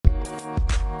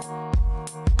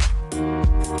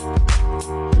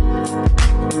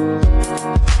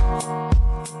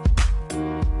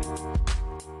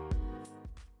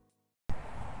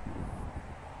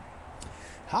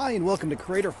Hi, and welcome to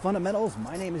Creator Fundamentals.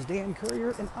 My name is Dan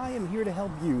Currier, and I am here to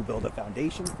help you build a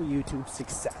foundation for YouTube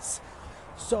success.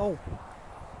 So,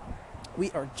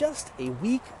 we are just a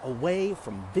week away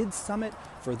from Vid Summit.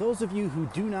 For those of you who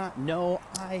do not know,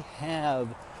 I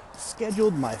have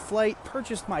scheduled my flight,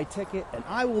 purchased my ticket, and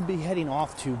I will be heading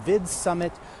off to Vid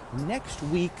Summit next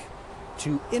week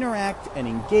to interact and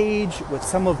engage with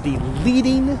some of the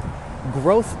leading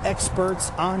growth experts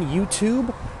on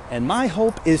YouTube. And my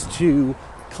hope is to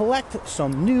collect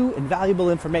some new and valuable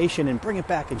information and bring it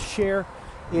back and share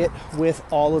it with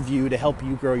all of you to help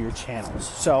you grow your channels.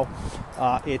 So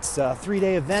it's a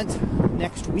 3-day event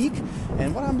next week,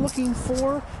 and what I'm looking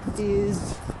for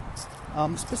is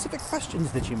specific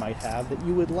questions that you might have that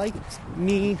you would like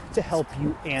me to help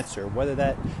you answer, whether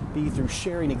that be through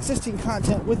sharing existing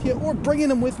content with you or bringing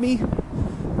them with me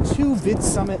to Vid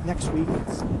Summit next week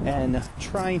and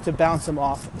trying to bounce them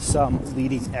off some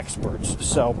leading experts.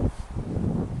 So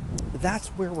that's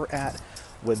where we're at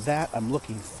with that. I'm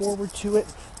looking forward to it.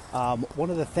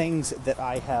 One of the things that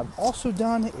I have also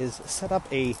done is set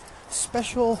up a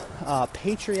special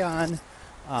Patreon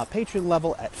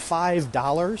level at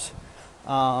 $5,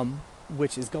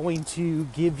 which is going to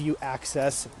give you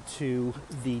access to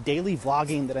the daily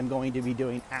vlogging that I'm going to be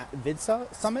doing at Vid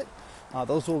Summit.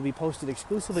 Those will be posted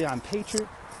exclusively on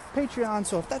Patreon,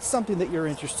 so if that's something that you're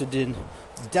interested in,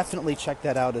 definitely check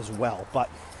that out as well. But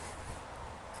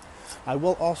I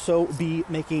will also be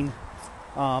making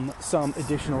some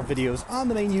additional videos on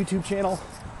the main YouTube channel,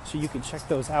 so you can check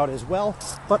those out as well.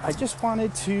 But I just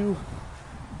wanted to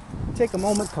take a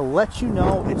moment to let you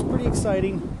know it's pretty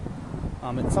exciting.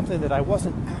 It's something that I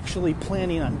wasn't actually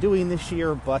planning on doing this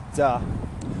year, but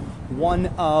one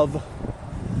of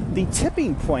the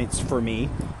tipping points for me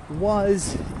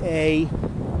was a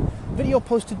video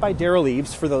posted by Derral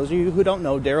Eves. For those of you who don't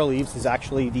know, Derral Eves is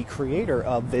actually the creator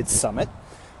of Vid Summit.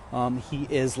 He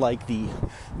is like the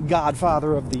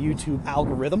godfather of the YouTube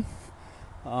algorithm.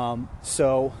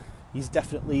 So he's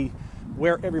definitely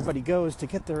where everybody goes to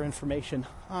get their information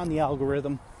on the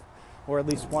algorithm, or at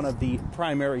least one of the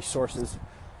primary sources.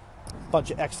 Bunch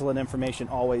of excellent information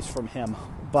always from him.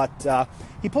 But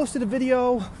he posted a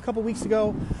video a couple weeks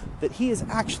ago that he is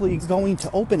actually going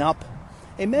to open up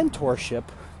a mentorship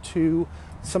to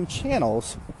some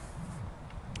channels.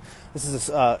 This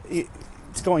is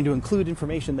it's going to include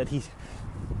information that he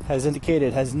has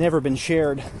indicated has never been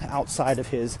shared outside of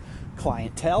his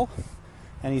clientele,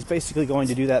 and he's basically going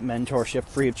to do that mentorship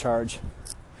free of charge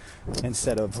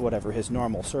instead of whatever his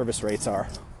normal service rates are.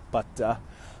 But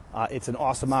it's an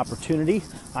awesome opportunity.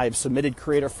 I have submitted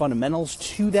Creator Fundamentals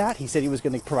to that. He said he was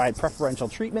going to provide preferential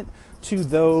treatment to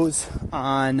those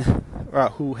on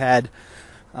who had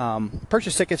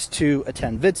purchased tickets to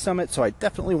attend Vid Summit, so I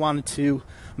definitely wanted to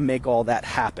make all that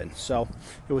happen. So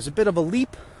it was a bit of a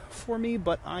leap for me,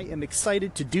 but I am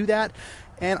excited to do that,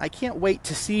 and I can't wait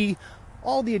to see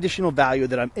all the additional value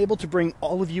that I'm able to bring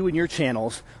all of you in your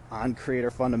channels on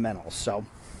Creator Fundamentals. So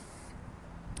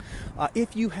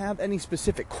if you have any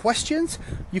specific questions,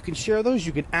 you can share those.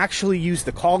 You can actually use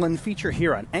the call-in feature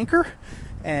here on Anchor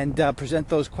and present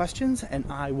those questions, and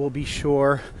I will be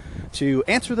sure to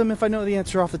answer them if I know the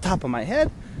answer off the top of my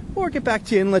head, or get back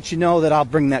to you and let you know that I'll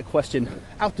bring that question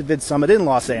out to Vid Summit in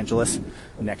Los Angeles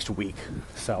next week.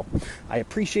 So I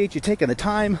appreciate you taking the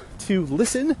time to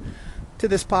listen to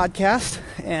this podcast,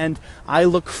 and I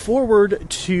look forward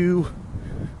to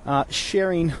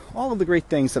sharing all of the great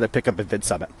things that I pick up at Vid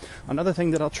Summit. Another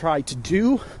thing that I'll try to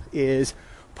do is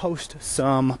post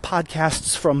some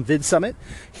podcasts from Vid Summit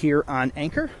here on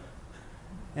Anchor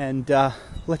and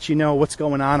let you know what's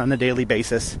going on a daily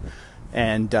basis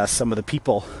and some of the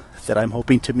people that I'm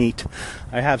hoping to meet.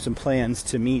 I have some plans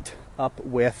to meet up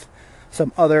with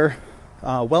some other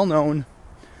well-known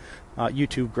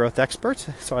YouTube growth experts,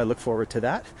 so I look forward to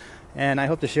that, and I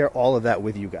hope to share all of that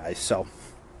with you guys. So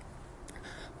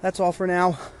that's all for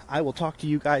now. I will talk to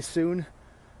you guys soon.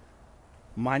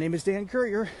 My name is Dan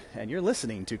Currier, and you're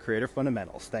listening to Creator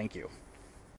Fundamentals. Thank you.